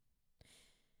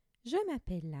Je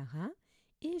m'appelle Lara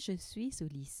et je suis au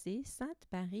lycée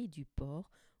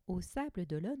Sainte-Marie-du-Port aux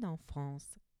Sables-d'Olonne en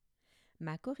France.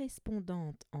 Ma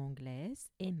correspondante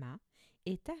anglaise, Emma,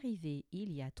 est arrivée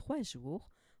il y a 3 jours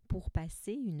pour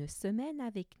passer une semaine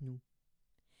avec nous.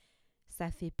 Ça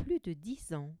fait plus de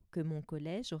 10 ans que mon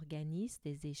collège organise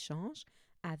des échanges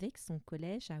avec son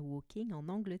collège à Woking en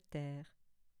Angleterre.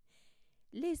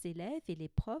 Les élèves et les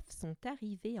profs sont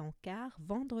arrivés en car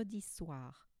vendredi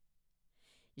soir.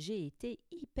 J'ai été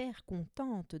hyper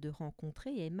contente de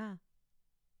rencontrer Emma.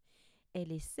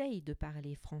 Elle essaye de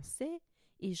parler français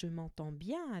et je m'entends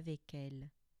bien avec elle.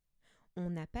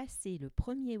 On a passé le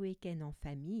premier week-end en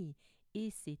famille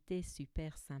et c'était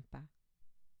super sympa.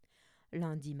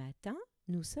 Lundi matin,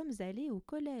 nous sommes allés au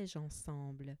collège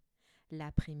ensemble.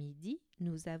 L'après-midi,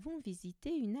 nous avons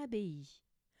visité une abbaye.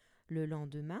 Le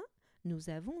lendemain,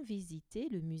 nous avons visité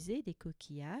le musée des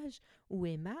coquillages où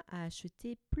Emma a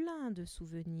acheté plein de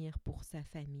souvenirs pour sa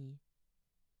famille.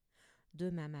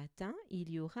 Demain matin, il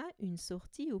y aura une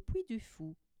sortie au Puy du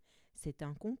Fou. C'est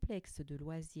un complexe de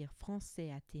loisirs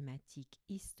français à thématique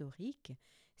historique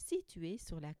situé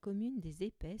sur la commune des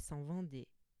Épaisses en Vendée.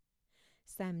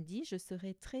 Samedi, je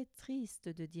serai très triste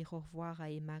de dire au revoir à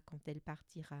Emma quand elle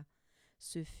partira.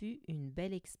 Ce fut une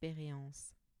belle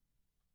expérience.